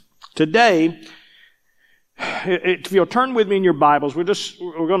Today, if you'll turn with me in your Bibles, we're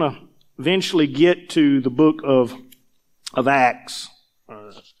going to eventually get to the book of Acts.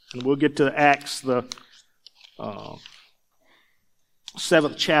 And we'll get to Acts, the 7th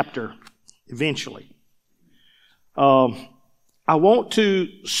chapter, eventually. I want to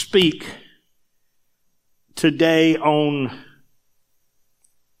speak today on,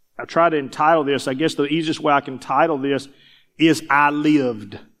 I try to entitle this, I guess the easiest way I can title this is I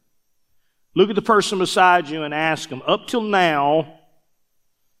Lived. Look at the person beside you and ask them, up till now,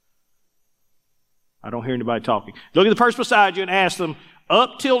 I don't hear anybody talking. Look at the person beside you and ask them,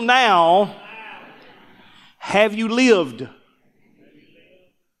 up till now, have you lived?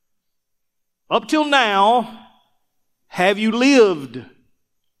 Up till now, have you lived?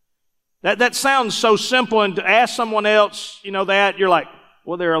 That sounds so simple, and to ask someone else, that, you're like,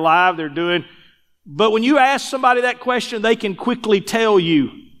 well, they're alive, they're doing. But when you ask somebody that question, they can quickly tell you,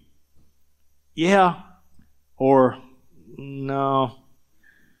 yeah, or no.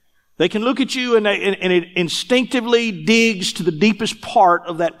 They can look at you and it instinctively digs to the deepest part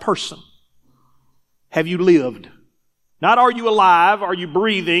of that person. Have you lived? Not are you alive? Are you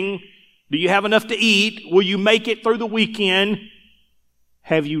breathing? Do you have enough to eat? Will you make it through the weekend?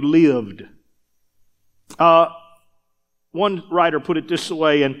 Have you lived? One writer put it this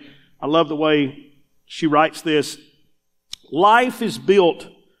way, and I love the way she writes this. Life is built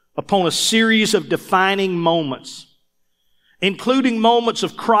upon a series of defining moments, including moments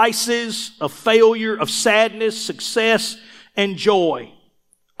of crisis, of failure, of sadness, success, and joy.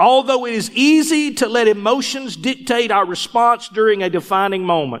 Although it is easy to let emotions dictate our response during a defining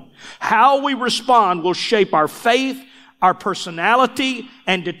moment, how we respond will shape our faith, our personality,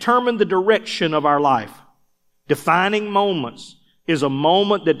 and determine the direction of our life. Defining moments is a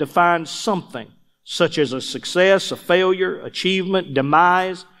moment that defines something, such as a success, a failure, achievement,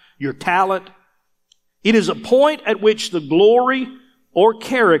 demise, your talent. It is a point at which the glory or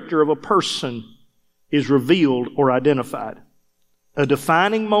character of a person is revealed or identified. A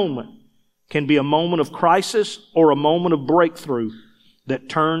defining moment can be a moment of crisis or a moment of breakthrough that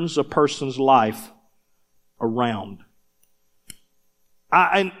turns a person's life around.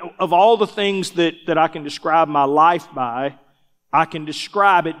 And of all the things that I can describe my life by, I can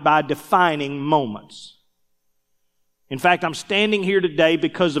describe it by defining moments. In fact, I'm standing here today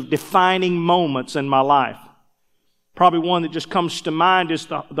because of defining moments in my life. Probably one that just comes to mind is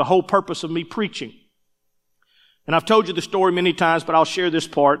the whole purpose of me preaching. And I've told you the story many times, but I'll share this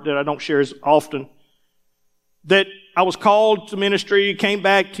part that I don't share as often. That I was called to ministry, came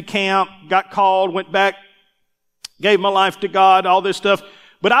back to camp, got called, went back, gave my life to God, all this stuff.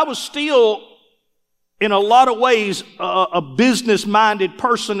 But I was still, in a lot of ways, a business-minded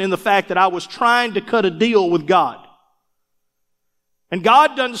person in the fact that I was trying to cut a deal with God. And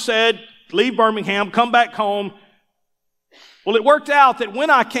God done said, leave Birmingham, come back home. Well, it worked out that when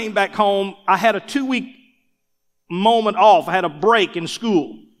I came back home, I had a 2-week moment off. I had a break in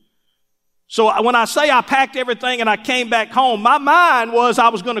school. So when I say I packed everything and I came back home, my mind was I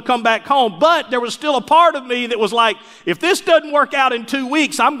was going to come back home. But there was still a part of me that was like, if this doesn't work out in 2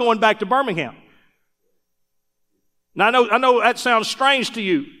 weeks, I'm going back to Birmingham. Now, I know that sounds strange to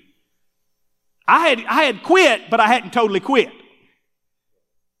you. I had quit, but I hadn't totally quit.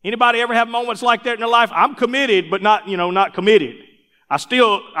 Anybody ever have moments like that in their life? I'm committed, but not committed. I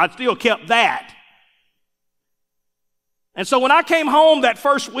still kept that. And so when I came home that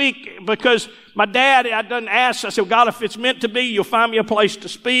first week, because my dad, I done asked, I said, God, if it's meant to be, you'll find me a place to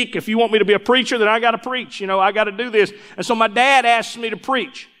speak. If you want me to be a preacher, then I got to preach. I got to do this. And so my dad asked me to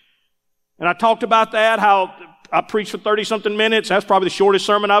preach. And I talked about that, how I preached for 30-something minutes. That's probably the shortest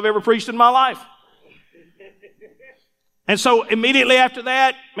sermon I've ever preached in my life. And so immediately after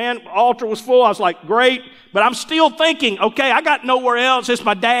that, man, altar was full. I was like, great. But I'm still thinking, okay, I got nowhere else. It's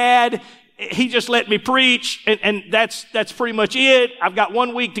my dad. He just let me preach. And that's pretty much it. I've got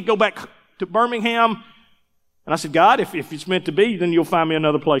 1 week to go back to Birmingham. And I said, God, if it's meant to be, then you'll find me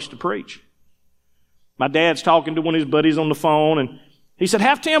another place to preach. My dad's talking to one of his buddies on the phone. And he said,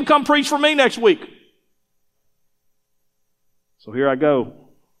 have Tim come preach for me next week. So here I go.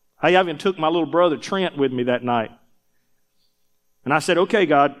 Hey, I even took my little brother Trent with me that night. And I said, okay,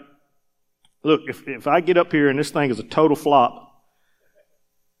 God, look, if I get up here and this thing is a total flop,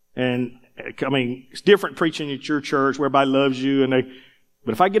 and it's different preaching at your church where everybody loves you,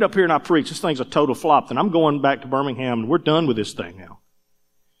 but if I get up here and I preach, this thing's a total flop, then I'm going back to Birmingham and we're done with this thing now.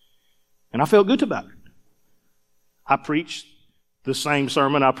 And I felt good about it. I preached the same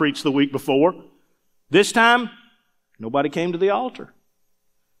sermon I preached the week before. This time, nobody came to the altar.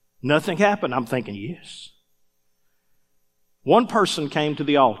 Nothing happened. I'm thinking, yes. One person came to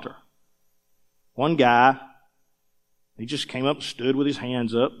the altar. One guy, he just came up and stood with his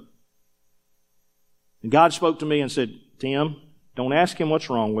hands up. And God spoke to me and said, Tim, don't ask him what's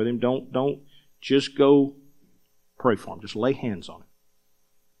wrong with him. Don't just go pray for him. Just lay hands on him.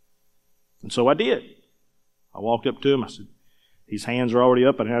 And so I did. I walked up to him. I said, his hands are already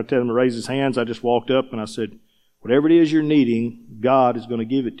up. I didn't have to tell him to raise his hands. I just walked up and I said, whatever it is you're needing, God is going to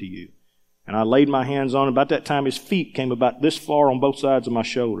give it to you. And I laid my hands on him. About that time, his feet came about this far on both sides of my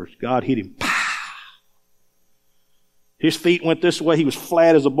shoulders. God hit him. Pow! His feet went this way. He was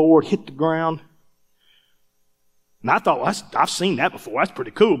flat as a board, hit the ground. And I thought, well, I've seen that before. That's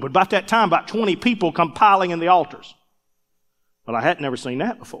pretty cool. But about that time, about 20 people come piling in the altars. But I had never seen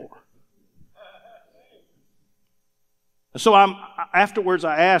that before. And so afterwards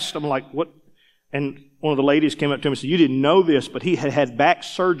I asked, I'm like, what? And one of the ladies came up to me and said, you didn't know this, but he had had back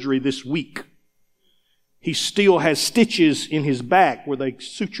surgery this week. He still has stitches in his back where they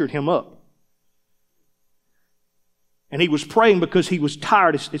sutured him up. And he was praying because he was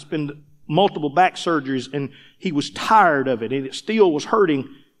tired. It's been multiple back surgeries, and he was tired of it, and it still was hurting.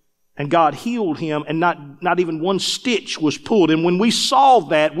 And God healed him, and not even one stitch was pulled. And when we saw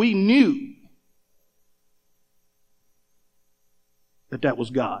that, we knew that was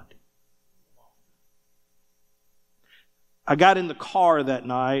God. I got in the car that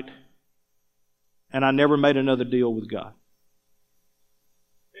night, and I never made another deal with God.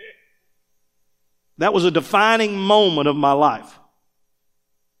 That was a defining moment of my life.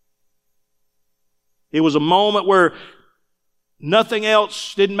 It was a moment where nothing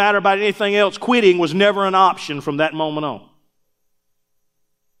else didn't matter about anything else. Quitting was never an option from that moment on.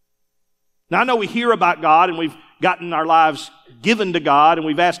 Now, I know we hear about God and we've gotten our lives given to God and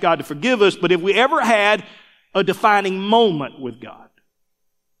we've asked God to forgive us, but if we ever had a defining moment with God?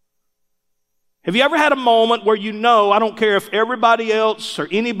 Have you ever had a moment where you know, I don't care if everybody else or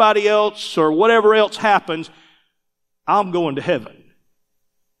anybody else or whatever else happens, I'm going to heaven.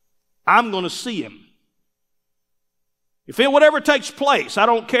 I'm going to see Him. If whatever takes place, I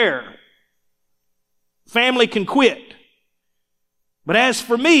don't care. Family can quit. But as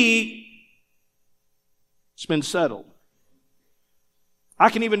for me, it's been settled. I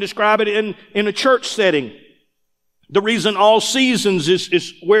can even describe it in a church setting. The reason All Seasons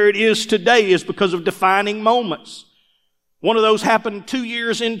is where it is today is because of defining moments. One of those happened 2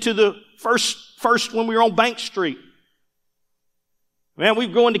 years into the first when we were on Bank Street. Man, we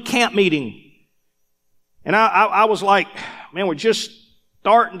were going to camp meeting. And I was like, man, we're just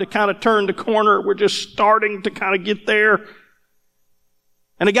starting to kind of turn the corner. We're just starting to kind of get there.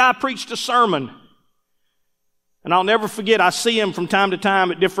 And a guy preached a sermon. And I'll never forget, I see him from time to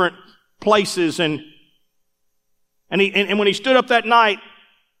time at different places. And when he stood up that night,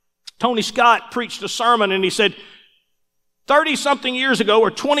 Tony Scott preached a sermon and he said, 30-something years ago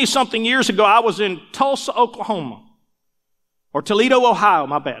or 20-something years ago, I was in Tulsa, Oklahoma. Or Toledo, Ohio.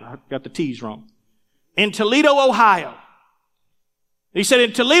 My bad, I got the T's wrong. In Toledo, Ohio. He said,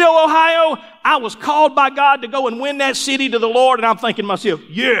 in Toledo, Ohio, I was called by God to go and win that city to the Lord. And I'm thinking to myself,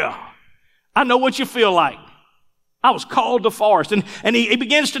 yeah, I know what you feel like. I was called to Forest. And he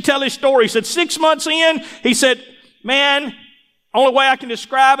begins to tell his story. He said, 6 months in, he said, man, only way I can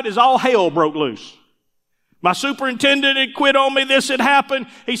describe it is all hell broke loose. My superintendent had quit on me. This had happened.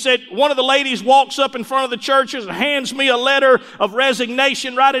 He said, one of the ladies walks up in front of the churches and hands me a letter of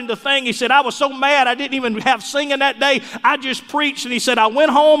resignation right into the thing. He said, I was so mad I didn't even have singing that day. I just preached. And he said, I went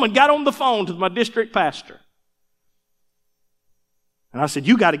home and got on the phone to my district pastor. And I said,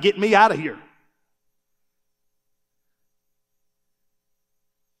 you got to get me out of here.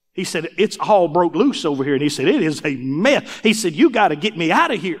 He said, it's all broke loose over here. And he said, it is a mess. He said, you got to get me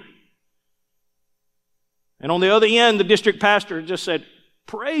out of here. And on the other end, the district pastor just said,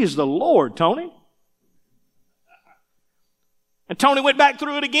 praise the Lord, Tony. And Tony went back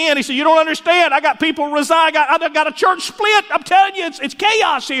through it again. He said, you don't understand. I got people resign. I got a church split. I'm telling you, it's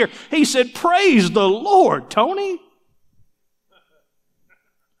chaos here. He said, praise the Lord, Tony.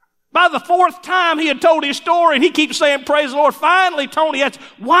 By the fourth time he had told his story, and he keeps saying, praise the Lord. Finally, Tony asked,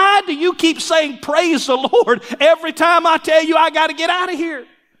 why do you keep saying praise the Lord every time I tell you I got to get out of here?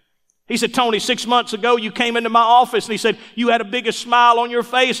 He said, Tony, 6 months ago you came into my office and he said, you had a biggest smile on your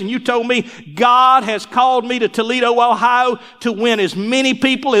face and you told me God has called me to Toledo, Ohio to win as many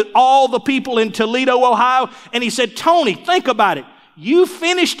people as all the people in Toledo, Ohio. And he said, Tony, think about it. You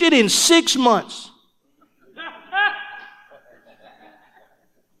finished it in 6 months.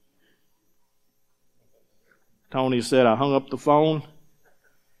 Tony said, I hung up the phone.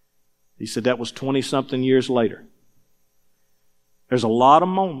 He said, that was 20-something years later. There's a lot of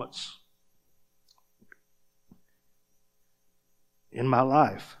moments in my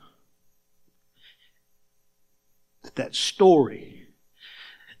life But that story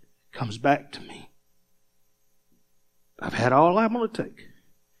comes back to me. I've had all I'm going to take.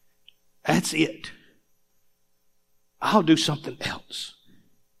 That's it. I'll do something else.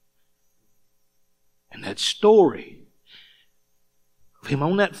 And that story of him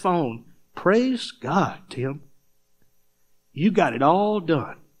on that phone, praise God, Tim. You got it all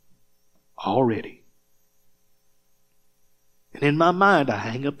done already. And in my mind, I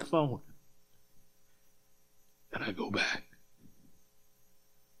hang up the phone. And I go back.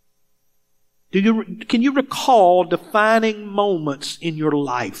 Can you recall defining moments in your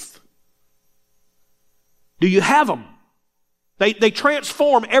life? Do you have them? They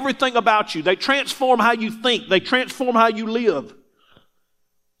transform everything about you. They transform how you think. They transform how you live.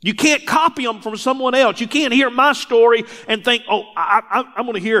 You can't copy them from someone else. You can't hear my story and think, oh, I'm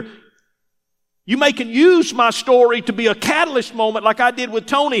going to hear. You can use my story to be a catalyst moment like I did with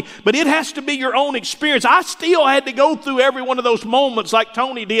Tony, but it has to be your own experience. I still had to go through every one of those moments like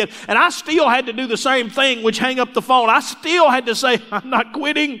Tony did, and I still had to do the same thing, which hang up the phone. I still had to say, I'm not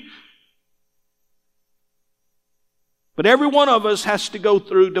quitting. But every one of us has to go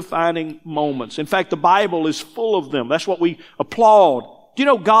through defining moments. In fact, the Bible is full of them. That's what we applaud. Do you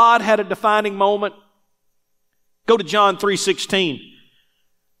know God had a defining moment? Go to John 3:16.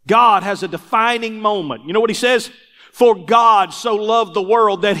 God has a defining moment. You know what he says? For God so loved the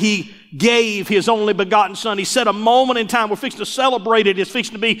world that he gave his only begotten Son. He set a moment in time. We're fixing to celebrate it. It's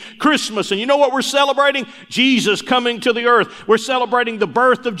fixing to be Christmas. And you know what we're celebrating? Jesus coming to the earth. We're celebrating the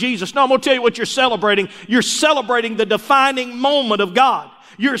birth of Jesus. No, I'm going to tell you what you're celebrating. You're celebrating the defining moment of God.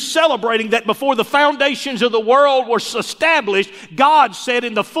 You're celebrating that before the foundations of the world were established, God said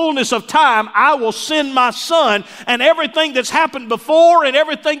in the fullness of time, I will send my Son, and everything that's happened before and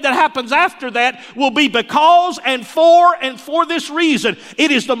everything that happens after that will be because and for this reason.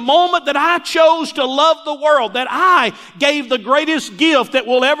 It is the moment that I chose to love the world, that I gave the greatest gift that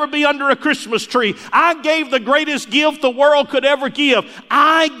will ever be under a Christmas tree. I gave the greatest gift the world could ever give.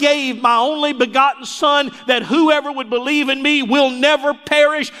 I gave my only begotten Son, that whoever would believe in me will never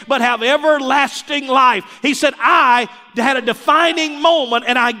perish but have everlasting life. He said, I had a defining moment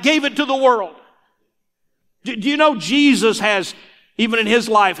and I gave it to the world. Do you know Jesus has, even in his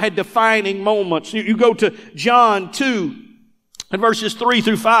life, had defining moments? You go to John 2 and verses 3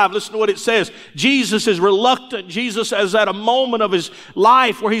 through 5. Listen to what it says. Jesus is reluctant. Jesus is at a moment of his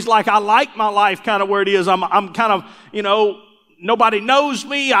life where he's like, I like my life kind of where it is. I'm kind of, nobody knows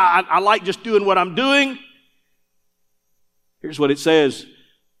me. I like just doing what I'm doing. Here's what it says.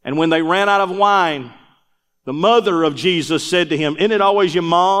 And when they ran out of wine, the mother of Jesus said to him, isn't it always your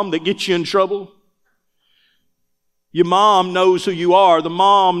mom that gets you in trouble? Your mom knows who you are. The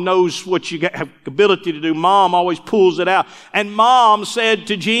mom knows what you have ability to do. Mom always pulls it out. And mom said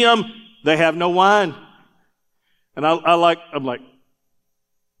to Jim, they have no wine. And I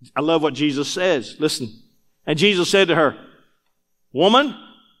love what Jesus says. Listen. And Jesus said to her, woman,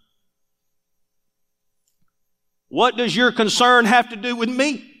 what does your concern have to do with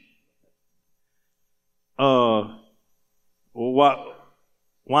me? Why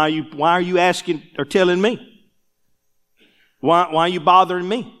are you asking or telling me? Why are you bothering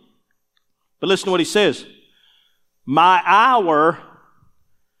me? But listen to what he says. My hour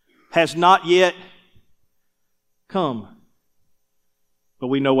has not yet come. But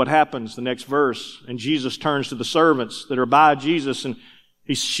we know what happens, the next verse. And Jesus turns to the servants that are by Jesus, and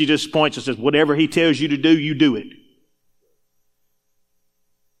she just points and says, whatever he tells you to do, you do it.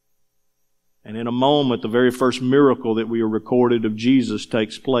 And in a moment, the very first miracle that we are recorded of Jesus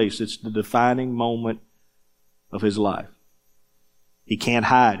takes place. It's the defining moment of his life. He can't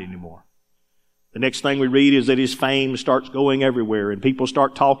hide anymore. The next thing we read is that his fame starts going everywhere and people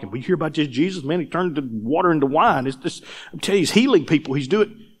start talking. We hear about just Jesus, man, he turned the water into wine. I'm telling you, he's healing people. He's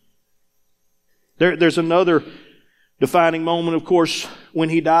doing. There's another defining moment, of course, when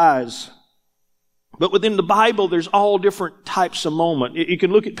he dies. But within the Bible, there's all different types of moments. You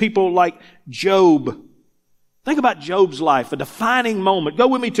can look at people like Job. Think about Job's life, a defining moment. Go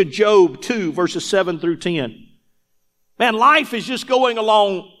with me to Job 2, verses 7 through 10. Man, life is just going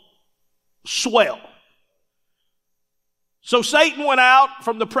along swell. So Satan went out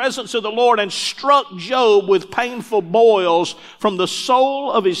from the presence of the Lord and struck Job with painful boils from the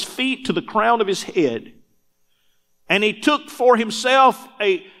sole of his feet to the crown of his head. And he took for himself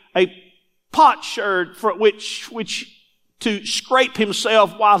a potsherd for which to scrape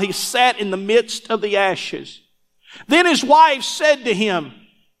himself while he sat in the midst of the ashes. Then his wife said to him,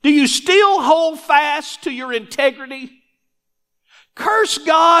 do you still hold fast to your integrity? Curse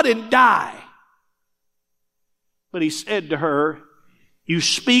God and die. But he said to her, you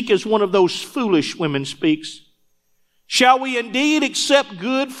speak as one of those foolish women speaks. Shall we indeed accept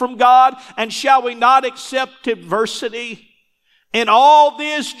good from God, and shall we not accept adversity? In all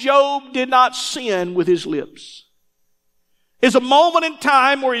this, Job did not sin with his lips. It's a moment in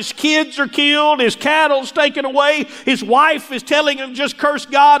time where his kids are killed, his cattle's taken away, his wife is telling him just curse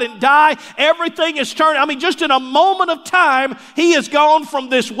God and die. Everything is turned. Just in a moment of time, he has gone from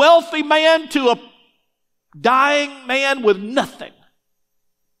this wealthy man to a dying man with nothing.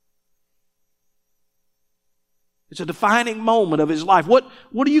 It's a defining moment of his life. What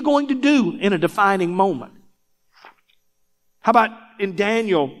are you going to do in a defining moment? How about in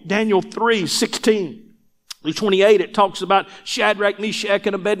Daniel 3:16 through 28, it talks about Shadrach, Meshach,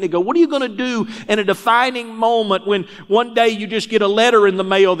 and Abednego. What are you going to do in a defining moment when one day you just get a letter in the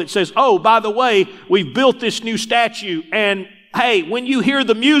mail that says, oh, by the way, we've built this new statue, and hey, when you hear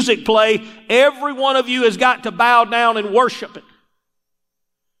the music play, every one of you has got to bow down and worship it.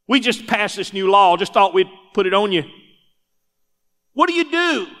 We just passed this new law. Just thought we'd put it on you. What do you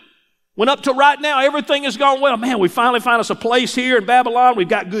do? When up to right now, everything has gone well. Man, we finally found us a place here in Babylon. We've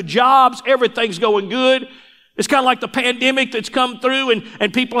got good jobs. Everything's going good. It's kind of like the pandemic that's come through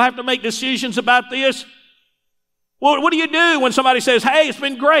and people have to make decisions about this. Well, what do you do when somebody says, hey, it's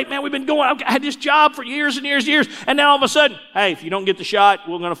been great, man, we've been going, I had this job for years and years and years, and now all of a sudden, hey, if you don't get the shot,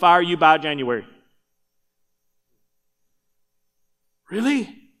 we're going to fire you by January.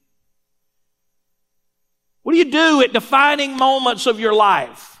 Really? What do you do at defining moments of your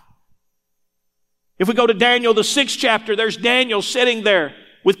life? If we go to Daniel, the 6th chapter, there's Daniel sitting there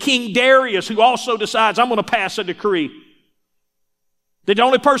with King Darius, who also decides, I'm going to pass a decree. The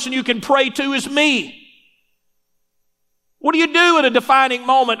only person you can pray to is me. What do you do at a defining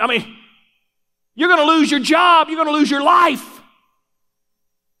moment? You're going to lose your job. You're going to lose your life.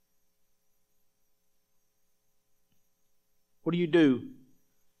 What do you do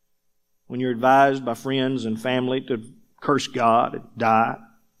when you're advised by friends and family to curse God and die?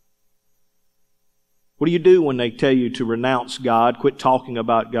 What do you do when they tell you to renounce God, quit talking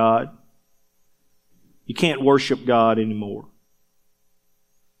about God? You can't worship God anymore.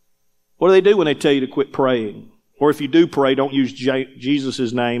 What do they do when they tell you to quit praying? Or if you do pray, don't use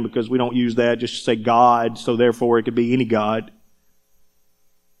Jesus' name, because we don't use that. Just say God, so therefore it could be any God.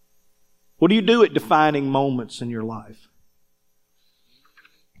 What do you do at defining moments in your life?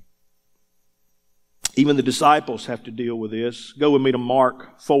 Even the disciples have to deal with this. Go with me to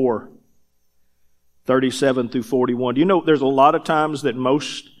Mark 4:37 through 41. Do you know there's a lot of times that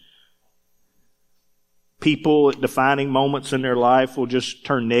most people at defining moments in their life will just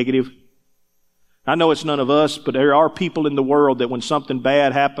turn negative? I know it's none of us, but there are people in the world that when something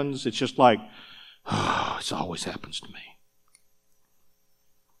bad happens, it's just like, oh, it always happens to me.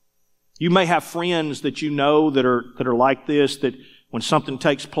 You may have friends that you know that are like this, that when something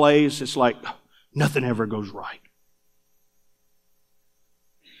takes place, it's like nothing ever goes right.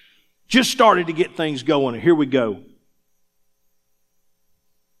 Just started to get things going, and here we go.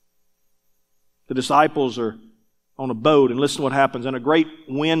 The disciples are on a boat, and listen to what happens. And a great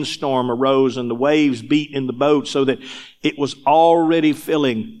windstorm arose, and the waves beat in the boat so that it was already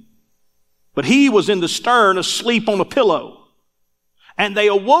filling. But he was in the stern, asleep on a pillow. And they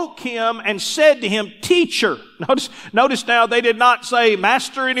awoke him and said to him, Teacher. Notice now, they did not say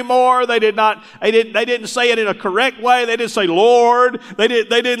Master anymore. They didn't say it in a correct way. They didn't say Lord. They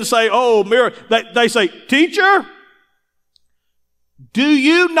didn't say, oh, mirror. They say, Teacher, do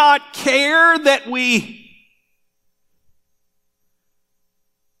you not care that we...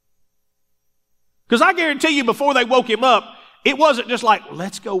 Because I guarantee you, before they woke him up, it wasn't just like,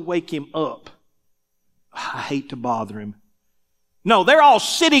 let's go wake him up. I hate to bother him. No, they're all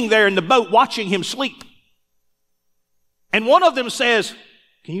sitting there in the boat watching him sleep. And one of them says,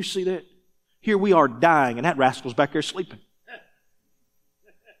 can you see that? Here we are dying, and that rascal's back there sleeping.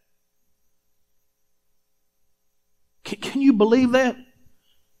 Can you believe that?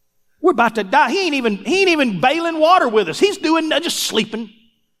 We're about to die. He ain't even bailing water with us. He's just sleeping.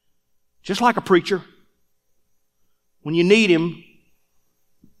 Just like a preacher. When you need him,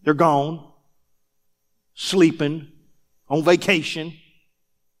 they're gone. Sleeping. On vacation.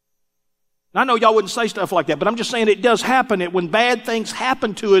 I know y'all wouldn't say stuff like that, but I'm just saying it does happen. When bad things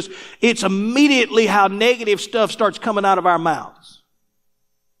happen to us, it's immediately how negative stuff starts coming out of our mouths.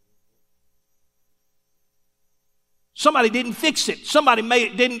 Somebody didn't fix it. Somebody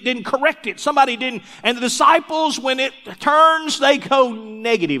didn't correct it. Somebody didn't. And the disciples, when it turns, they go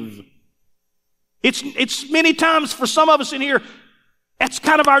negative. It's many times for some of us in here, that's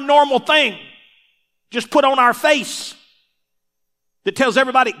kind of our normal thing. Just put on our face that tells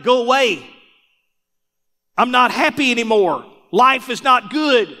everybody, go away. I'm not happy anymore. Life is not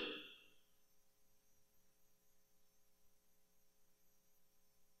good.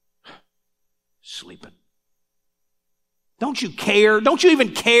 sleeping. Don't you care? Don't you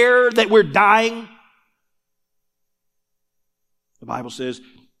even care that we're dying? The Bible says,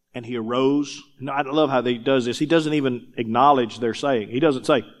 and he arose. No, I love how he does this. He doesn't even acknowledge their saying. He doesn't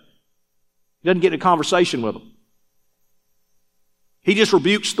get in a conversation with them. He just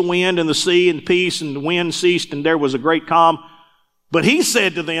rebukes the wind and the sea and peace, and the wind ceased and there was a great calm. But he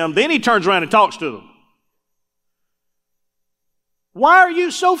said to them, then he turns around and talks to them. Why are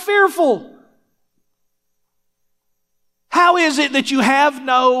you so fearful? How is it that you have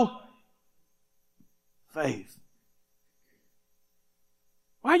no faith?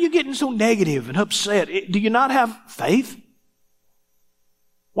 Why are you getting so negative and upset? Do you not have faith?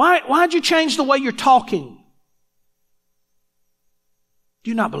 Why'd you change the way you're talking?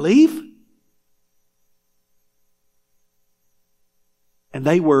 Do you not believe? And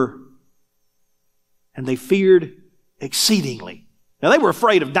they feared exceedingly. Now they were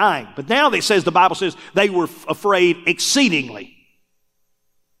afraid of dying, but now the Bible says they were afraid exceedingly.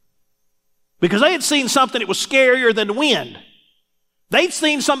 Because they had seen something that was scarier than the wind. They'd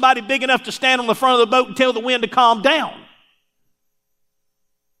seen somebody big enough to stand on the front of the boat and tell the wind to calm down.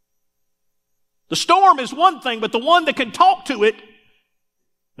 The storm is one thing, but the one that can talk to it,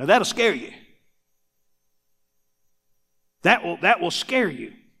 now that'll scare you. That will scare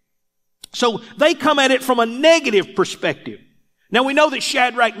you. So they come at it from a negative perspective. Now we know that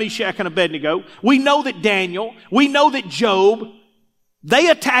Shadrach, Meshach, and Abednego, we know that Daniel, we know that Job, they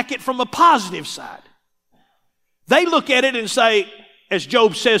attack it from a positive side. They look at it and say, as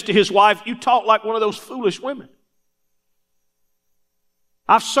Job says to his wife, you talk like one of those foolish women.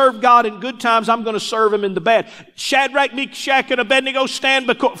 I've served God in good times, I'm going to serve Him in the bad. Shadrach, Meshach, and Abednego stand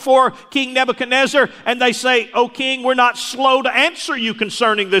before King Nebuchadnezzar and they say, O king, we're not slow to answer you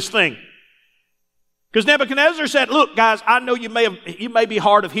concerning this thing. Because Nebuchadnezzar said, look guys, I know you may be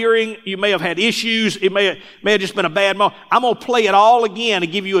hard of hearing, you may have had issues, it may have just been a bad moment. I'm going to play it all again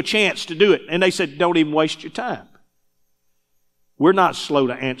and give you a chance to do it. And they said, don't even waste your time. We're not slow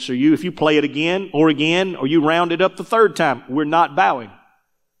to answer you. If you play it again, or you round it up the third time, we're not bowing.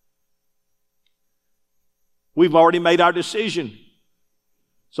 We've already made our decision.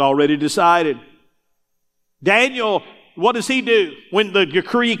 It's already decided. Daniel, what does he do? When the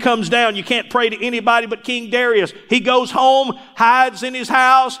decree comes down, you can't pray to anybody but King Darius. He goes home, hides in his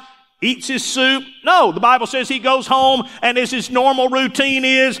house, eats his soup. No, the Bible says he goes home and as his normal routine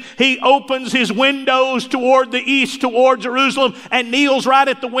is, he opens his windows toward the east, toward Jerusalem, and kneels right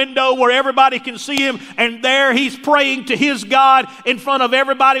at the window where everybody can see him. And there he's praying to his God in front of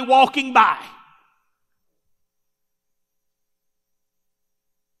everybody walking by.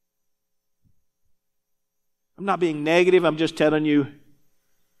 I'm not being negative. I'm just telling you,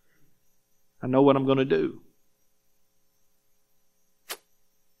 I know what I'm going to do.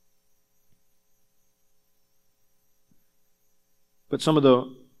 But some of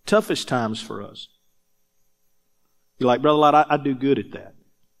the toughest times for us, you're like, Brother Lott, I do good at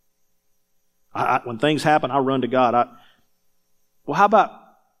that. When things happen, I run to God. Well, how about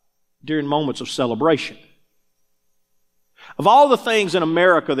during moments of celebration? Of all the things in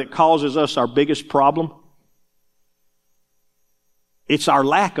America that causes us our biggest problem, it's our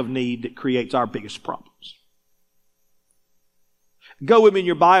lack of need that creates our biggest problems. Go with me in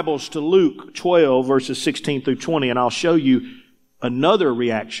your Bibles to Luke 12, verses 16 through 20, and I'll show you another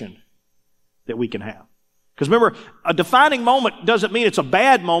reaction that we can have. Because remember, a defining moment doesn't mean it's a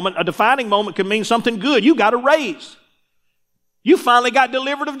bad moment. A defining moment can mean something good. You got a raise. You finally got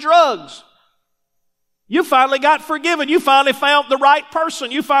delivered of drugs. You finally got forgiven. You finally found the right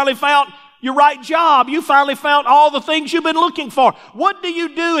person. You finally found your right job. You finally found all the things you've been looking for. What do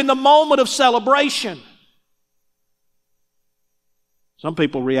you do in the moment of celebration? Some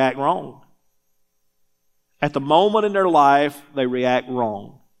people react wrong. At the moment in their life, they react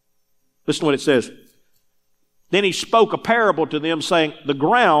wrong. Listen to what it says. Then he spoke a parable to them, saying, the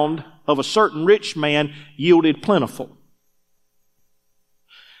ground of a certain rich man yielded plentiful.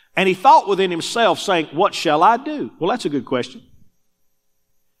 And he thought within himself, saying, what shall I do? Well, that's a good question.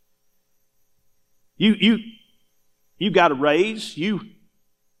 You got a raise.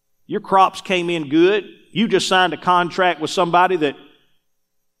 Your crops came in good. You just signed a contract with somebody that,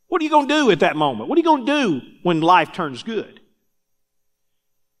 what are you going to do at that moment? What are you going to do when life turns good?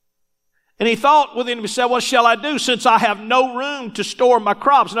 And he thought within himself, what shall I do since I have no room to store my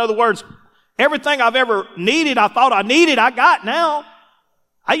crops? In other words, everything I've ever needed, I thought I needed, I got now.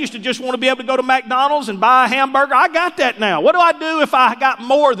 I used to just want to be able to go to McDonald's and buy a hamburger. I got that now. What do I do if I got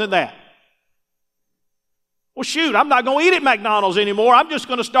more than that? Well, shoot, I'm not going to eat at McDonald's anymore. I'm just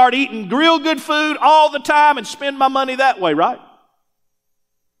going to start eating real good food all the time and spend my money that way, right?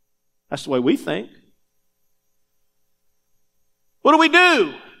 That's the way we think. What do we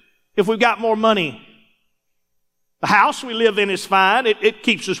do if we've got more money? The house we live in is fine. It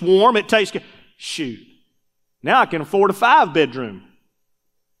keeps us warm. It tastes good. Shoot. Now I can afford a 5-bedroom.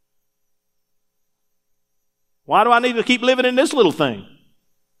 Why do I need to keep living in this little thing?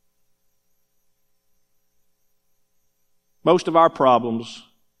 Most of our problems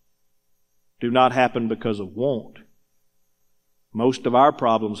do not happen because of want. Most of our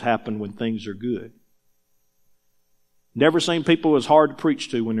problems happen when things are good. Never seen people as hard to preach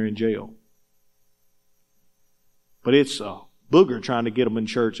to when they're in jail. But it's a booger trying to get them in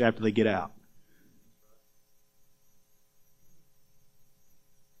church after they get out.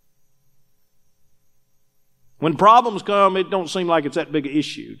 When problems come, it don't seem like it's that big an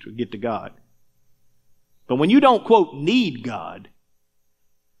issue to get to God. But when you don't, quote, need God,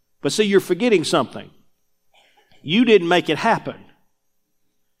 but see, you're forgetting something. You didn't make it happen.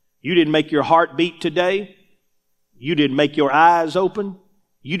 You didn't make your heart beat today. You didn't make your eyes open.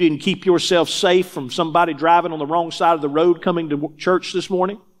 You didn't keep yourself safe from somebody driving on the wrong side of the road coming to church this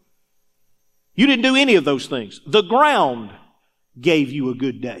morning. You didn't do any of those things. The ground gave you a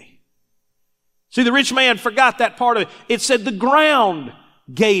good day. See, the rich man forgot that part of it. It said the ground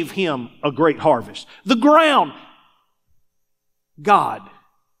gave him a great harvest. The ground, God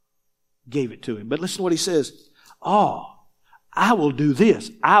gave it to him. But listen to what he says. Oh, I will do this.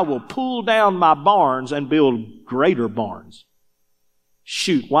 I will pull down my barns and build greater barns.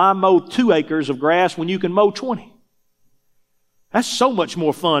 Shoot, why mow 2 acres of grass when you can mow 20? That's so much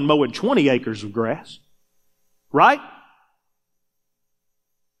more fun mowing 20 acres of grass. Right?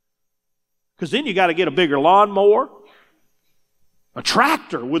 Because then you got to get a bigger lawnmower, a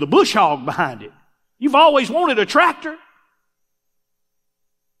tractor with a bush hog behind it. You've always wanted a tractor.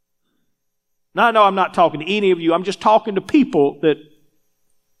 Now, I know I'm not talking to any of you. I'm just talking to people that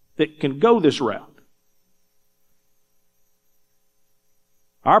can go this route.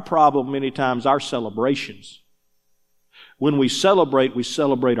 Our problem many times, our celebrations. When we celebrate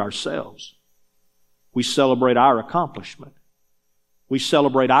ourselves. We celebrate our accomplishment. We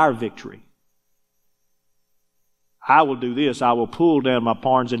celebrate our victory. I will do this. I will pull down my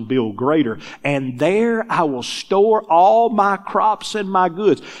barns and build greater. And there I will store all my crops and my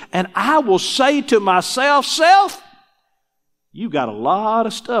goods. And I will say to myself, self, you got a lot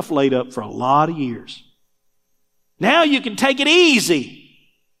of stuff laid up for a lot of years. Now you can take it easy.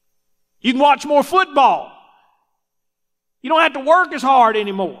 You can watch more football. You don't have to work as hard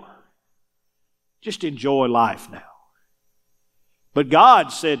anymore. Just enjoy life now. But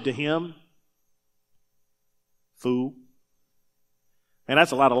God said to him, fool. And that's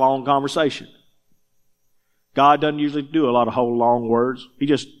a lot of long conversation. God doesn't usually do a lot of whole long words. He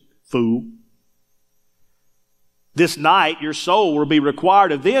just, fool. This night your soul will be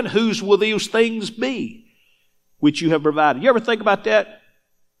required of. Then whose will these things be which you have provided? You ever think about that?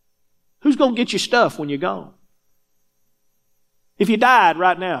 Who's going to get your stuff when you're gone? If you died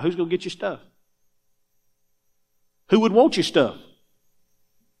right now, who's going to get your stuff? Who would want your stuff?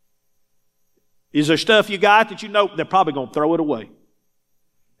 Is there stuff you got that you know they're probably going to throw it away?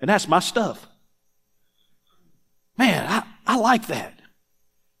 And that's my stuff. Man, I like that.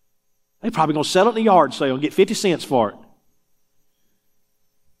 They're probably going to sell it in the yard sale and get 50 cents for it.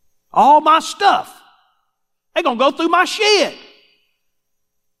 All my stuff. They're going to go through my shed.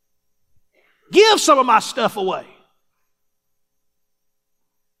 Give some of my stuff away.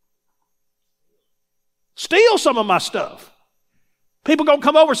 Steal some of my stuff. People going to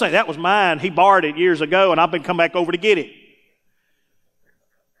come over and say, that was mine. He borrowed it years ago and I've been come back over to get it.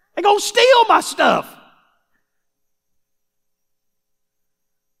 They're going to steal my stuff.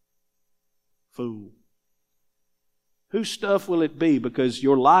 Fool. Whose stuff will it be? Because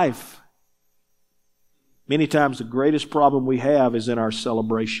your life, many times the greatest problem we have is in our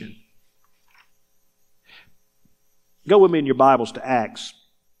celebration. Go with me in your Bibles to Acts.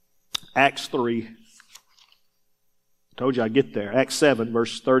 Acts 3. Told you I'd get there. Acts 7,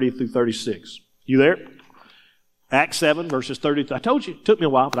 verses 30 through 36. You there? Acts 7, verses 30. I told you, it took me a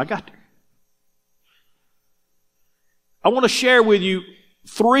while, but I got there. I want to share with you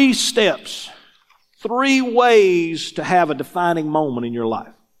 3 steps, 3 ways to have a defining moment in your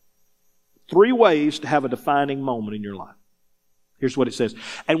life. 3 ways to have a defining moment in your life. Here's what it says.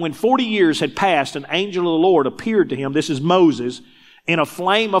 And when 40 years had passed, an angel of the Lord appeared to him, this is Moses, in a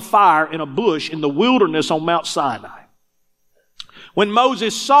flame of fire in a bush in the wilderness on Mount Sinai. When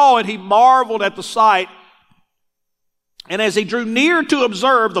Moses saw it, he marveled at the sight. And as he drew near to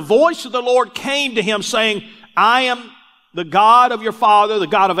observe, the voice of the Lord came to him saying, I am the God of your father, the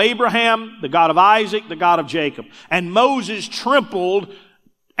God of Abraham, the God of Isaac, the God of Jacob. And Moses trembled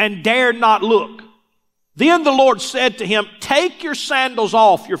and dared not look. Then the Lord said to him, take your sandals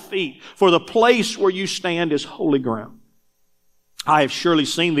off your feet, for the place where you stand is holy ground. I have surely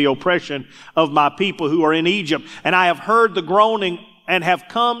seen the oppression of my people who are in Egypt, and I have heard the groaning and have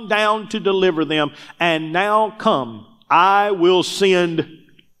come down to deliver them. And now come, I will send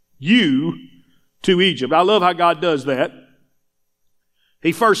you to Egypt. I love how God does that.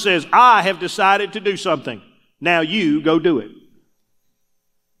 He first says, I have decided to do something. Now you go do it.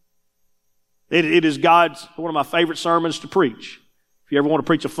 It is God's, one of my favorite sermons to preach. If you ever want to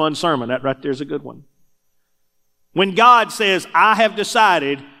preach a fun sermon, that right there is a good one. When God says, I have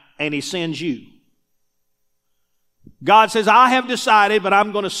decided, and He sends you. God says, I have decided, but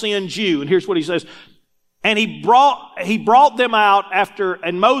I'm going to send you. And here's what He says. And He brought them out after,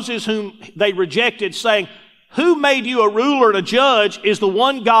 and Moses, whom they rejected, saying, who made you a ruler and a judge is the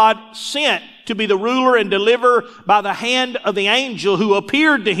one God sent to be the ruler and deliverer by the hand of the angel who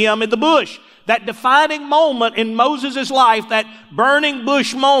appeared to him in the bush. That defining moment in Moses' life, that burning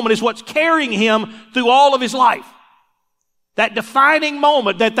bush moment, is what's carrying him through all of his life. That defining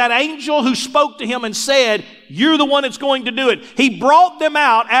moment that angel who spoke to him and said, you're the one that's going to do it. He brought them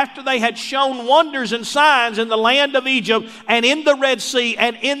out after they had shown wonders and signs in the land of Egypt and in the Red Sea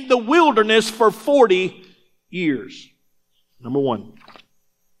and in the wilderness for 40 years. Number one,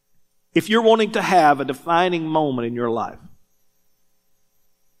 if you're wanting to have a defining moment in your life,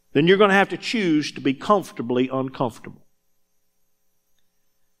 then you're going to have to choose to be comfortably uncomfortable.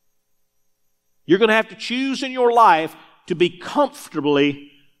 You're going to have to choose in your life to be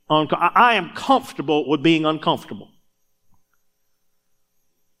comfortably uncomfortable. I am comfortable with being uncomfortable.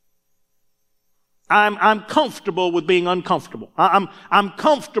 I'm comfortable with being uncomfortable. I'm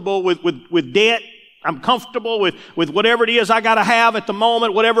comfortable with debt. I'm comfortable with whatever it is I got to have at the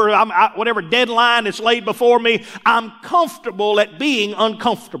moment, whatever deadline that's laid before me. I'm comfortable at being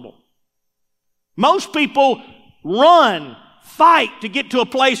uncomfortable. Most people fight to get to a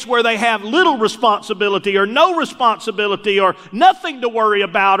place where they have little responsibility or no responsibility or nothing to worry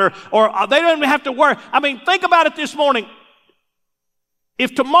about or they don't even have to worry. I mean, think about it this morning.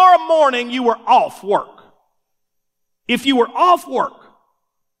 If tomorrow morning you were off work, if you were off work,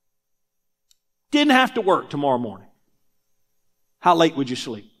 didn't have to work tomorrow morning, how late would you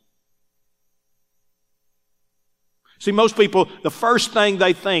sleep? See, most people, the first thing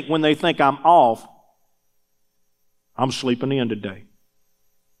they think when they think I'm off, I'm sleeping in today.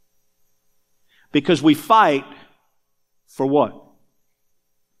 Because we fight for what?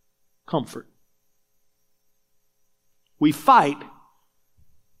 Comfort. We fight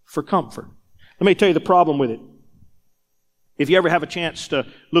for comfort. Let me tell you the problem with it. If you ever have a chance to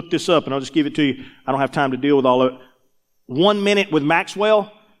look this up, and I'll just give it to you. I don't have time to deal with all of it. 1 Minute with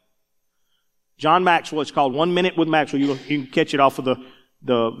Maxwell. John Maxwell. It's called 1 Minute with Maxwell. You can catch it off of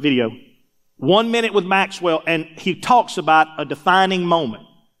the video. 1 Minute with Maxwell, and he talks about a defining moment.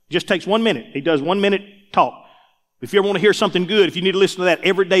 It just takes 1 minute. He does 1 minute talk. If you ever want to hear something good, if you need to listen to that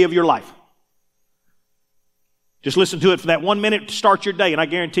every day of your life, just listen to it for that 1 minute to start your day, and I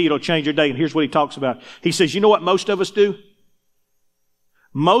guarantee it'll change your day. And here's what he talks about. He says, you know what most of us do?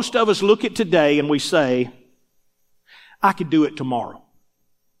 Most of us look at today and we say, I could do it tomorrow.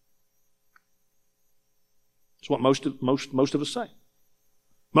 That's what most of us say.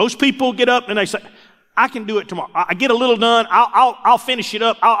 Most people get up and they say, I can do it tomorrow. I get a little done. I'll finish it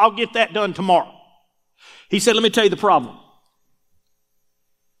up. I'll get that done tomorrow. He said, let me tell you the problem.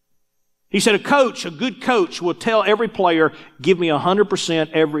 He said, a good coach will tell every player, give me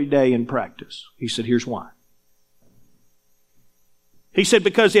 100% every day in practice. He said, here's why. He said,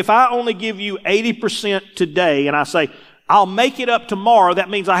 because if I only give you 80% today and I say, I'll make it up tomorrow, that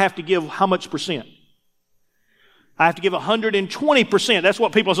means I have to give how much percent? I have to give 120%. That's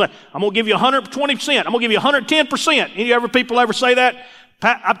what people say. I'm going to give you 120%. I'm going to give you 110%. Any people ever say that?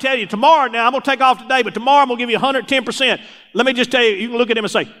 I'm telling you, tomorrow now, I'm going to take off today, but tomorrow I'm going to give you 110%. Let me just tell you, you can look at him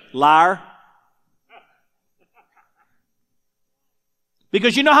and say, liar.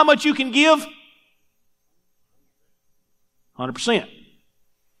 Because you know how much you can give? 100%.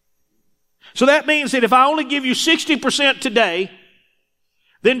 So that means that if I only give you 60% today,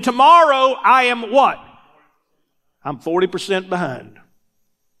 then tomorrow I am what? I'm 40% behind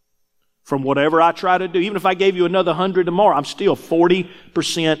from whatever I try to do. Even if I gave you another 100 tomorrow, I'm still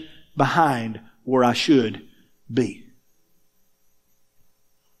 40% behind where I should be.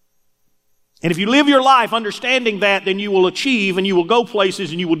 And if you live your life understanding that, then you will achieve and you will go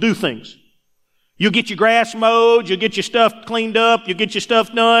places and you will do things. You'll get your grass mowed. You'll get your stuff cleaned up. You'll get your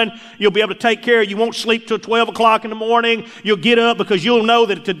stuff done. You'll be able to take care of it. You won't sleep till 12 o'clock in the morning. You'll get up because you'll know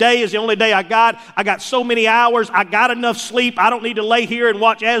that today is the only day I got. I got so many hours. I got enough sleep. I don't need to lay here and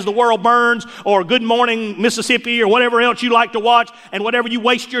watch As the World Burns or Good Morning Mississippi or whatever else you like to watch, and whatever you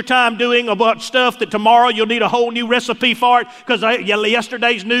waste your time doing about stuff that tomorrow you'll need a whole new recipe for it because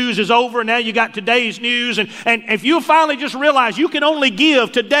yesterday's news is over and now you got today's news. And if you finally just realize you can only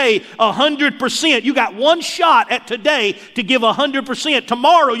give today 100%, you got one shot at today to give 100%.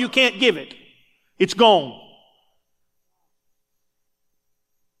 Tomorrow you can't give it. It's gone.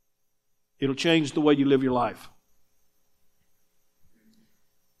 It'll change the way you live your life.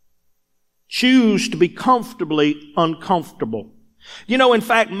 Choose to be comfortably uncomfortable. You know, in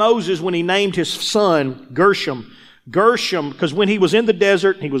fact, Moses, when he named his son Gershom, because when he was in the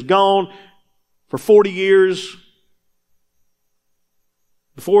desert, he was gone for 40 years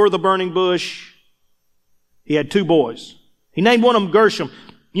before the burning bush. He had 2 boys. He named one of them Gershom.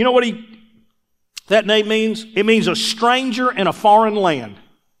 You know what that name means? It means a stranger in a foreign land.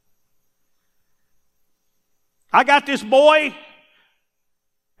 I got this boy,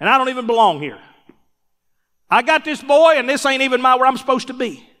 and I don't even belong here. I got this boy, and this ain't even where I'm supposed to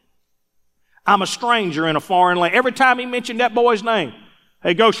be. I'm a stranger in a foreign land. Every time he mentioned that boy's name,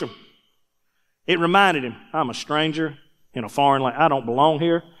 hey, Gershom, it reminded him, I'm a stranger in a foreign land. I don't belong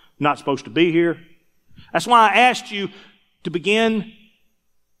here. I'm not supposed to be here. That's why I asked you to begin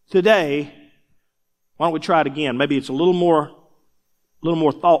today. Why don't we try it again? Maybe it's a little more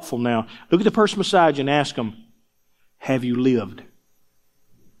thoughtful now. Look at the person beside you and ask them, have you lived?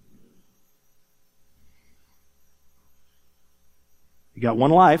 You got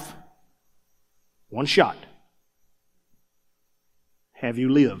one life, one shot. Have you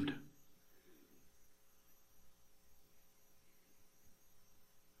lived?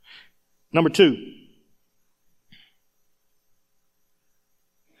 Number 2.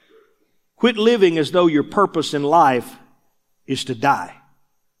 Quit living as though your purpose in life is to die.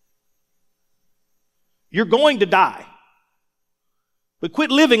 You're going to die. But quit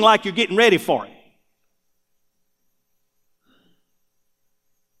living like you're getting ready for it.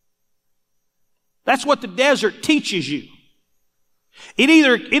 That's what the desert teaches you. It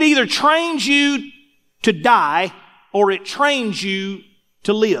either trains you to die or it trains you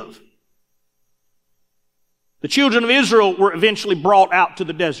to live. The children of Israel were eventually brought out to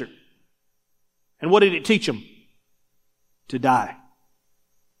the desert. And what did it teach them? To die.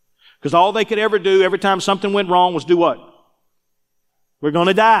 Because all they could ever do every time something went wrong was do what? We're going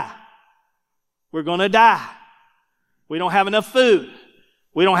to die. We're going to die. We don't have enough food.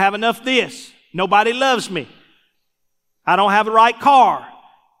 We don't have enough this. Nobody loves me. I don't have the right car.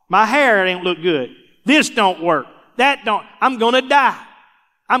 My hair ain't look good. This don't work. That don't. I'm going to die.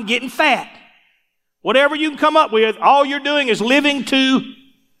 I'm getting fat. Whatever you can come up with, all you're doing is living to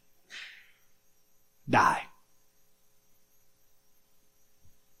die.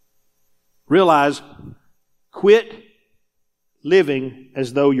 Realize, quit living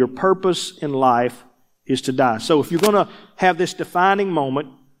as though your purpose in life is to die. So if you're going to have this defining moment,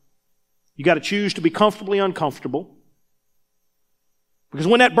 you got to choose to be comfortably uncomfortable. Because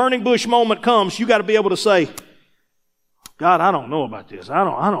when that burning bush moment comes, you got to be able to say, God, I don't know about this. I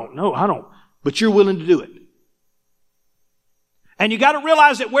don't know. But you're willing to do it. And you got to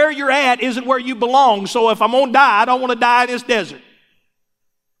realize that where you're at isn't where you belong. So if I'm going to die, I don't want to die in this desert.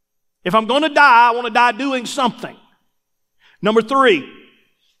 If I'm going to die, I want to die doing something. Number 3,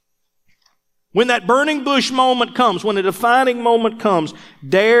 when that burning bush moment comes, when a defining moment comes,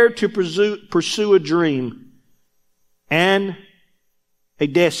 dare to pursue a dream and a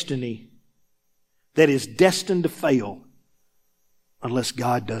destiny that is destined to fail unless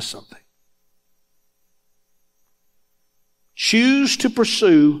God does something. Choose to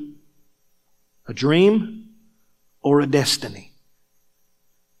pursue a dream or a destiny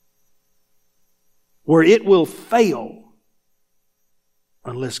where it will fail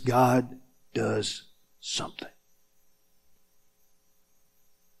unless God does something.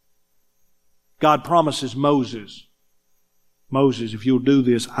 God promises Moses, if you'll do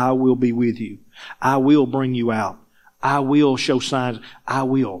this, I will be with you. I will bring you out. I will show signs. I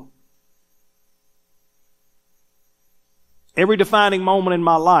will. Every defining moment in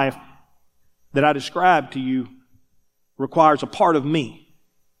my life that I described to you requires a part of me.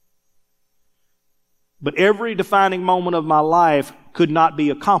 But every defining moment of my life could not be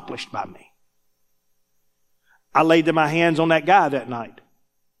accomplished by me. I laid my hands on that guy that night.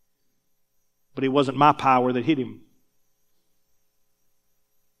 But it wasn't my power that hit him.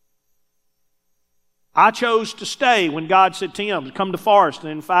 I chose to stay when God said, Tim, come to Forest, and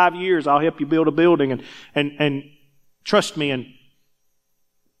in 5 years I'll help you build a building and trust me.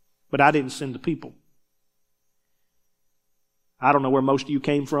 But I didn't send the people. I don't know where most of you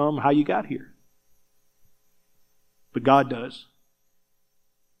came from, how you got here. But God does.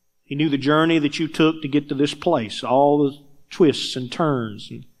 He knew the journey that you took to get to this place, all the twists and turns.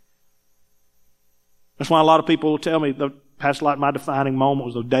 And that's why a lot of people will tell me, Pastor, like my defining moment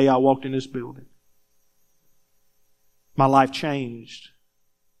was the day I walked in this building. My life changed.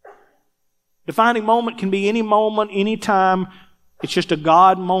 Defining moment can be any moment, any time. It's just a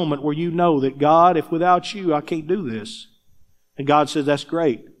God moment where you know that, God, if without you, I can't do this. And God says, that's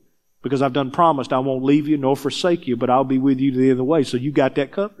great, because I've done promised I won't leave you nor forsake you, but I'll be with you to the end of the way. So you got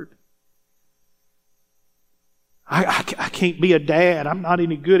that covered. I can't be a dad. I'm not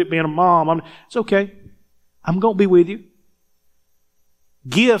any good at being a mom. It's okay. I'm going to be with you.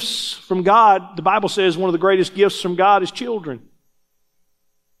 Gifts from God, the Bible says one of the greatest gifts from God is children.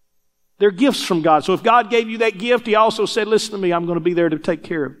 They're gifts from God. So if God gave you that gift, He also said, listen to me, I'm going to be there to take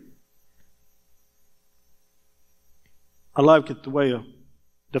care of you. I like it the way a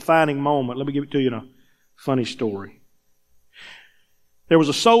defining moment. Let me give it to you in a funny story. There was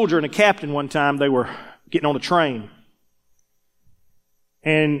a soldier and a captain one time. They were getting on a train.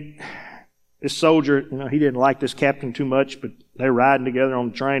 And this soldier, he didn't like this captain too much, but they were riding together on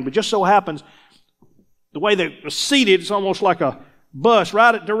the train. But just so happens, the way they were seated, it's almost like a bus.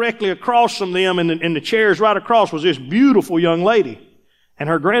 Right directly across from them, and the chairs right across, was this beautiful young lady and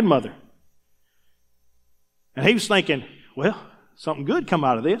her grandmother. And he was thinking, well, something good come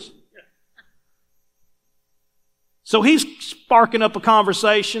out of this. So he's sparking up a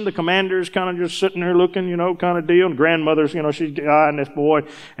conversation. The commander's kind of just sitting there looking, kind of deal. And grandmother's, she's eyeing this boy.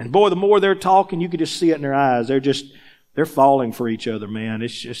 And boy, the more they're talking, you could just see it in their eyes. They're falling for each other, man.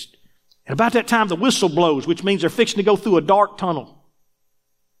 It's just, and about that time the whistle blows, which means they're fixing to go through a dark tunnel.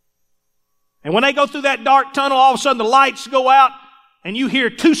 And when they go through that dark tunnel, all of a sudden the lights go out and you hear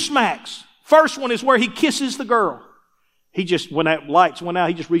two smacks. First one is where he kisses the girl. When that lights went out,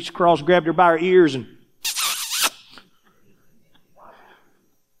 he just reached across, grabbed her by her ears, and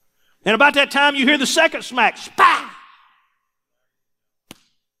about that time you hear the second smack. Spah!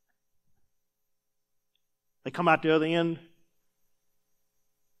 They come out the other end.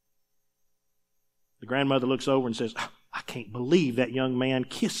 The grandmother looks over and says, I can't believe that young man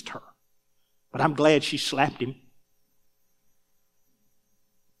kissed her, but I'm glad she slapped him.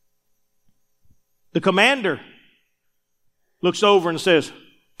 The commander looks over and says,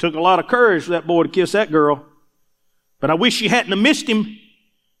 took a lot of courage for that boy to kiss that girl, but I wish she hadn't have missed him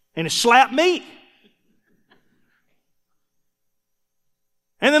and it slapped me.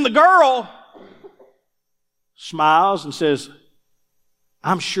 And then the girl smiles and says,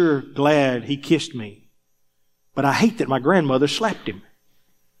 I'm sure glad he kissed me, but I hate that my grandmother slapped him.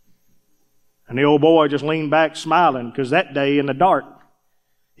 And the old boy just leaned back smiling, because that day in the dark,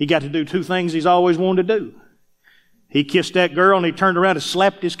 he got to do two things he's always wanted to do. He kissed that girl and he turned around and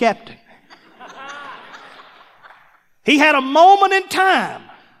slapped his captain. He had a moment in time.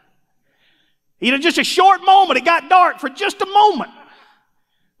 Just a short moment. It got dark for just a moment.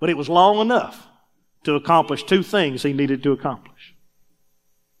 But it was long enough to accomplish two things he needed to accomplish.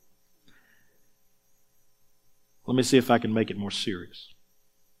 Let me see if I can make it more serious.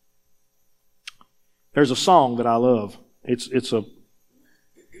 There's a song that I love. If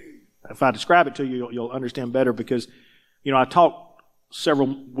I describe it to you, you'll understand better, because, I talked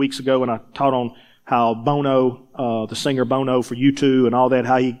several weeks ago, and I taught on how Bono, the singer Bono for U2 and all that,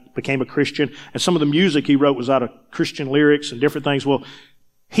 how he became a Christian. And some of the music he wrote was out of Christian lyrics and different things. Well,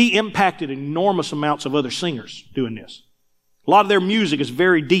 he impacted enormous amounts of other singers doing this. A lot of their music is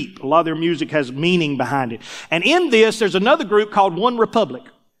very deep. A lot of their music has meaning behind it. And in this, there's another group called One Republic.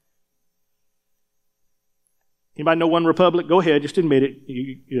 Anybody know One Republic? Go ahead, just admit it.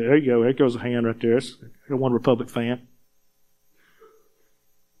 There you go. There goes a hand right there. It's a One Republic fan.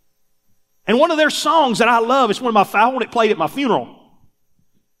 And one of their songs that I love, it's one of my, I want it played at my funeral.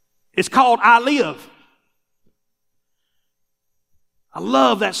 It's called I Live. I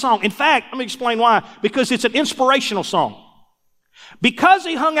love that song. In fact, let me explain why. Because it's an inspirational song. Because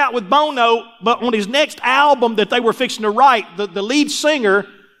he hung out with Bono, but on his next album that they were fixing to write, the lead singer,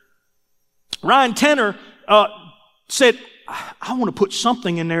 Ryan Tedder, said, I want to put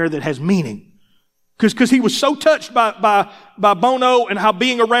something in there that has meaning. Because he was so touched by Bono and how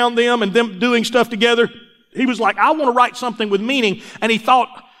being around them and them doing stuff together, he was like, I want to write something with meaning. And he thought,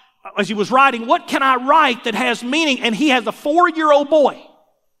 as he was writing, what can I write that has meaning? And he has a 4-year-old boy.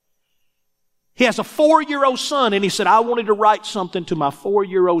 He has a 4-year-old son, and he said, I wanted to write something to my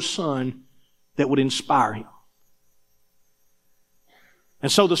 4-year-old son that would inspire him.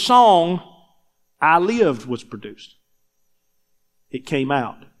 And so the song, I Lived, was produced. It came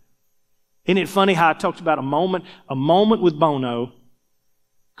out. Isn't it funny how I talked about a moment? A moment with Bono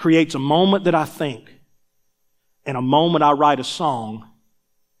creates a moment that I think, and a moment I write a song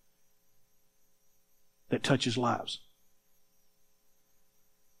that touches lives.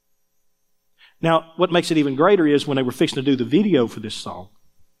 Now, what makes it even greater is when they were fixing to do the video for this song.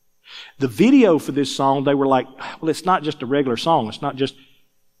 The video for this song, they were like, well, it's not just a regular song. It's not just...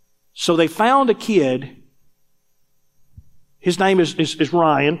 So they found a kid. His name is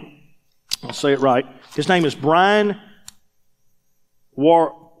Ryan. I'll say it right. His name is Brian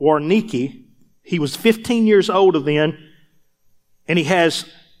Warnicki. He was 15 years old then, and he has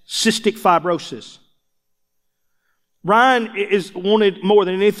cystic fibrosis. Ryan is wanted more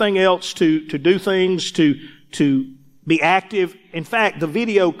than anything else to do things, to be active. In fact, the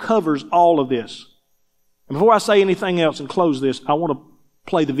video covers all of this. And before I say anything else and close this, I want to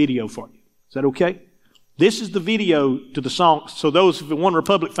play the video for you. Is that okay? This is the video to the song. So those of the One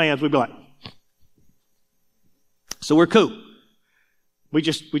Republic fans, we'd be like, so we're cool. We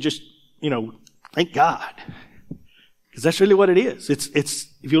just, thank God. Because that's really what it is. It's,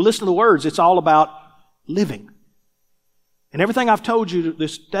 if you listen to the words, it's all about living. And everything I've told you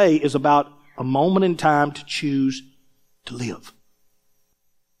this day is about a moment in time to choose to live.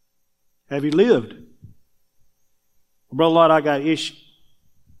 Have you lived? Brother Lord, I got issues.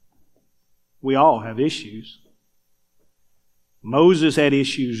 We all have issues. Moses had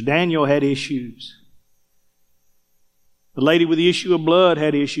issues. Daniel had issues. The lady with the issue of blood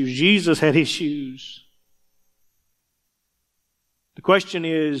had issues. Jesus had issues. The question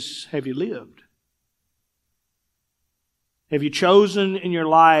is, have you lived? Have you chosen in your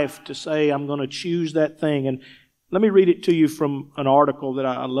life to say, I'm going to choose that thing? And let me read it to you from an article that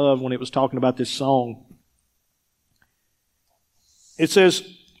I love when it was talking about this song. It says,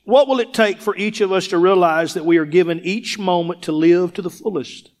 what will it take for each of us to realize that we are given each moment to live to the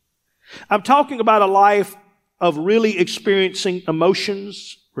fullest? I'm talking about a life of really experiencing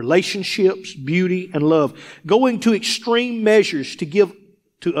emotions, relationships, beauty, and love. Going to extreme measures to give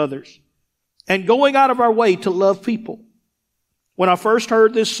to others. And going out of our way to love people. When I first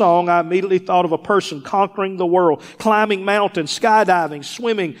heard this song, I immediately thought of a person conquering the world, climbing mountains, skydiving,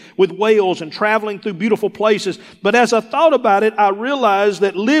 swimming with whales, and traveling through beautiful places. But as I thought about it, I realized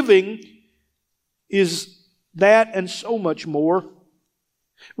that living is that and so much more.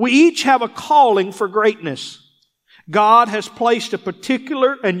 We each have a calling for greatness. God has placed a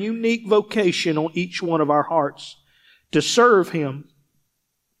particular and unique vocation on each one of our hearts to serve Him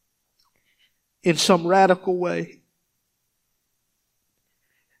in some radical way.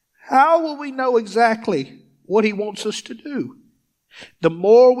 How will we know exactly what He wants us to do? The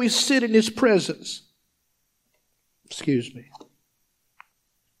more we sit in His presence. Excuse me.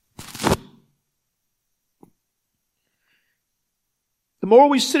 The more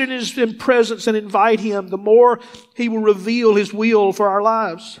we sit in His presence and invite Him, the more He will reveal His will for our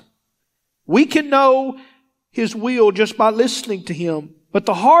lives. We can know His will just by listening to Him. But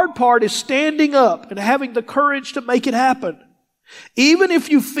the hard part is standing up and having the courage to make it happen. Even if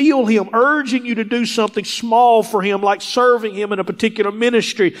you feel Him urging you to do something small for Him, like serving Him in a particular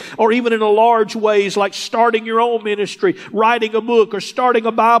ministry, or even in a large ways, like starting your own ministry, writing a book, or starting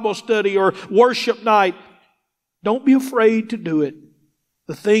a Bible study, or worship night, don't be afraid to do it.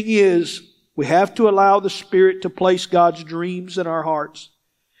 The thing is, we have to allow the Spirit to place God's dreams in our hearts.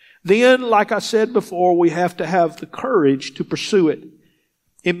 Then, like I said before, we have to have the courage to pursue it.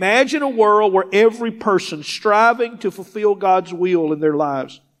 Imagine a world where every person striving to fulfill God's will in their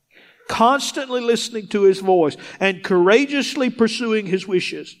lives, constantly listening to His voice and courageously pursuing His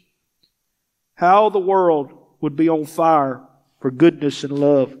wishes. How the world would be on fire for goodness and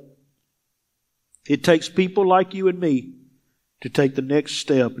love. It takes people like you and me to take the next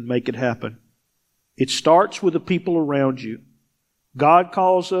step and make it happen. It starts with the people around you. God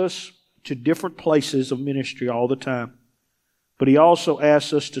calls us to different places of ministry all the time. But He also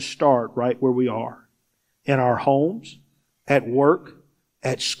asks us to start right where we are. In our homes, at work,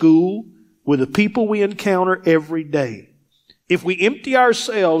 at school, with the people we encounter every day. If we empty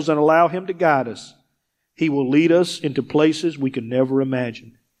ourselves and allow Him to guide us, He will lead us into places we could never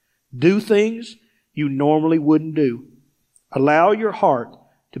imagine. Do things you normally wouldn't do. Allow your heart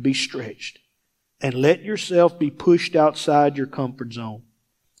to be stretched and let yourself be pushed outside your comfort zone.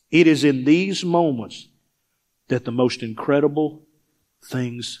 It is in these moments that the most incredible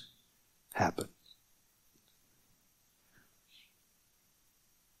things happen.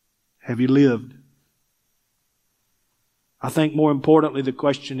 Have you lived? I think more importantly, the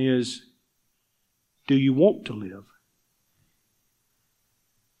question is, Do you want to live?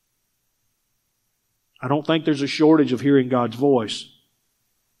 I don't think there's a shortage of hearing God's voice.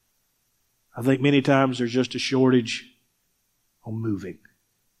 I think many times there's just a shortage on moving,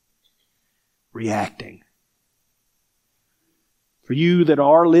 reacting. For you that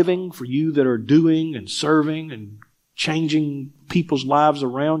are living, for you that are doing and serving and changing people's lives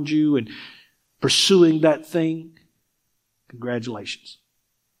around you and pursuing that thing, congratulations.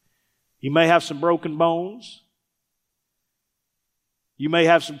 You may have some broken bones. You may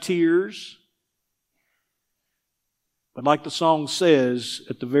have some tears. But like the song says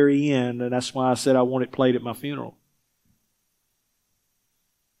at the very end, and that's why I said I want it played at my funeral.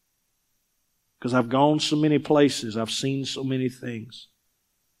 Because I've gone so many places. I've seen so many things.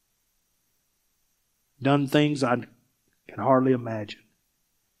 Done things I can hardly imagine.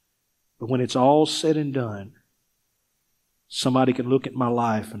 But when it's all said and done, somebody can look at my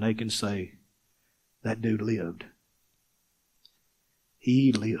life and they can say, that dude lived.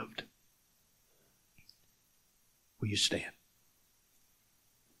 He lived. Will you stand?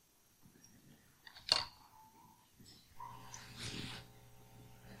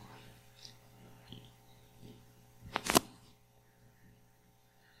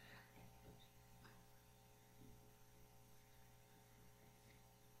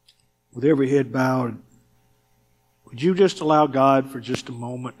 With every head bowed, would you just allow God for just a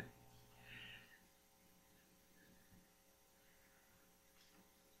moment?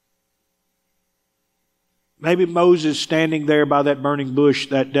 Maybe Moses standing there by that burning bush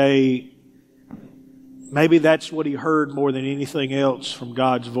that day, maybe that's what he heard more than anything else from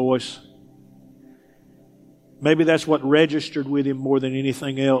God's voice. Maybe that's what registered with him more than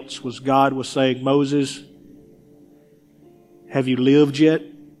anything else was God was saying, Moses, have you lived yet?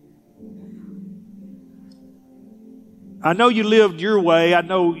 I know you lived your way. I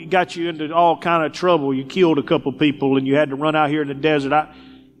know it got you into all kind of trouble. You killed a couple people and you had to run out here in the desert.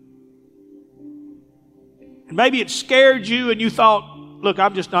 And maybe it scared you and you thought, look,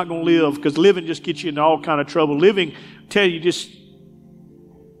 I'm just not going to live because living just gets you into all kind of trouble. Living, tell you just,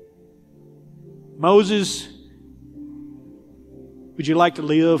 Moses, would you like to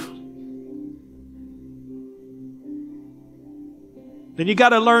live? Then you got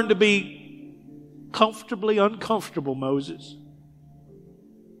to learn to be comfortably uncomfortable, Moses.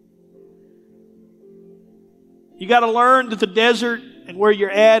 You got to learn that the desert and where you're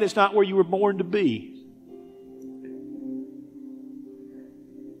at is not where you were born to be.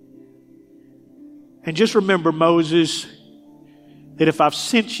 And just remember, Moses, that if I've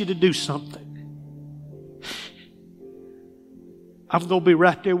sent you to do something, I'm going to be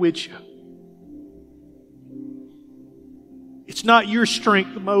right there with you. It's not your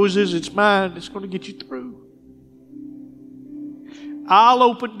strength, Moses, it's mine that's going to get you through. I'll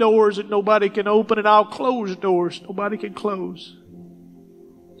open doors that nobody can open, and I'll close doors nobody can close.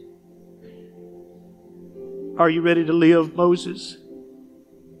 Are you ready to live, Moses?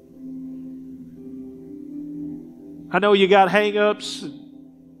 I know you got hang-ups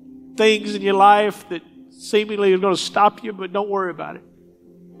and things in your life that seemingly are going to stop you, but don't worry about it.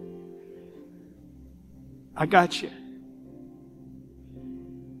 I got you.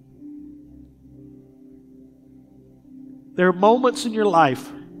 There are moments in your life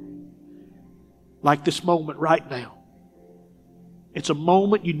like this moment right now. It's a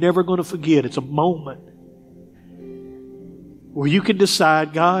moment you're never going to forget. It's a moment where you can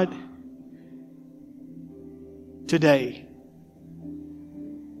decide, God, today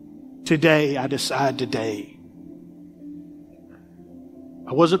I decide today.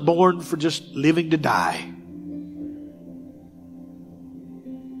 I wasn't born for just living to die.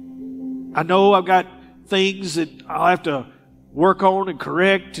 I know I've got things that I'll have to work on and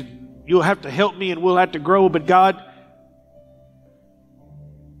correct, and you'll have to help me and we'll have to grow, but God,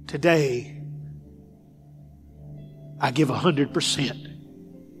 today I give 100%.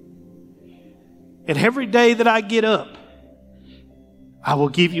 And every day that I get up, I will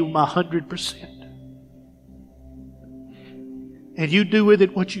give you my 100%. And you do with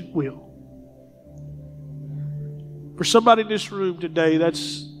it what you will. For somebody in this room today,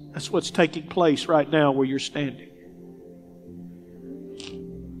 that's what's taking place right now where you're standing.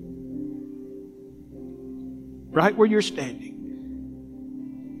 Right where you're standing.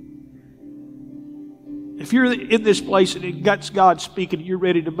 If you're in this place and it got God speaking and you're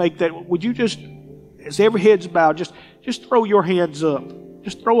ready to make that, would you just, as every head's bowed, just throw your hands up.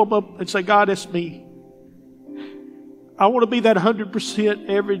 Just throw them up and say, God, that's me. I want to be that 100%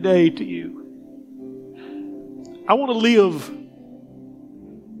 every day to you. I want to live.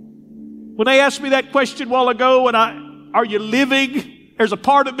 When they asked me that question a while ago, are you living? There's a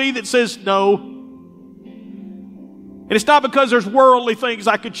part of me that says no. And it's not because there's worldly things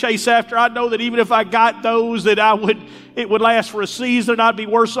I could chase after. I know that even if I got those, that it would last for a season. I'd be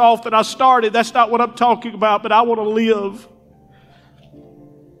worse off than I started. That's not what I'm talking about, but I want to live.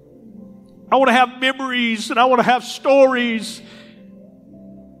 I want to have memories and I want to have stories.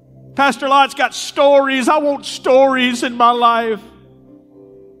 Pastor Lott's got stories. I want stories in my life.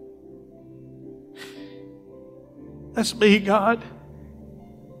 That's me, God.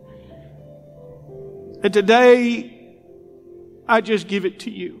 And today, I just give it to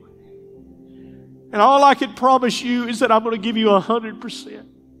you. And all I can promise you is that I'm going to give you 100%.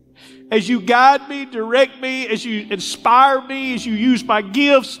 As you guide me, direct me, as you inspire me, as you use my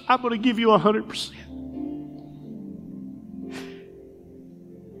gifts, I'm going to give you 100%.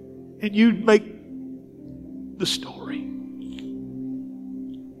 And you make the story.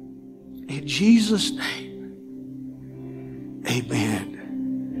 In Jesus' name,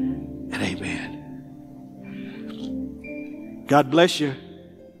 amen and amen. God bless you.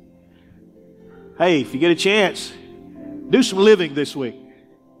 Hey, if you get a chance, do some living this week.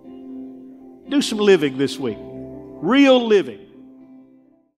 Do some living this week. Real living.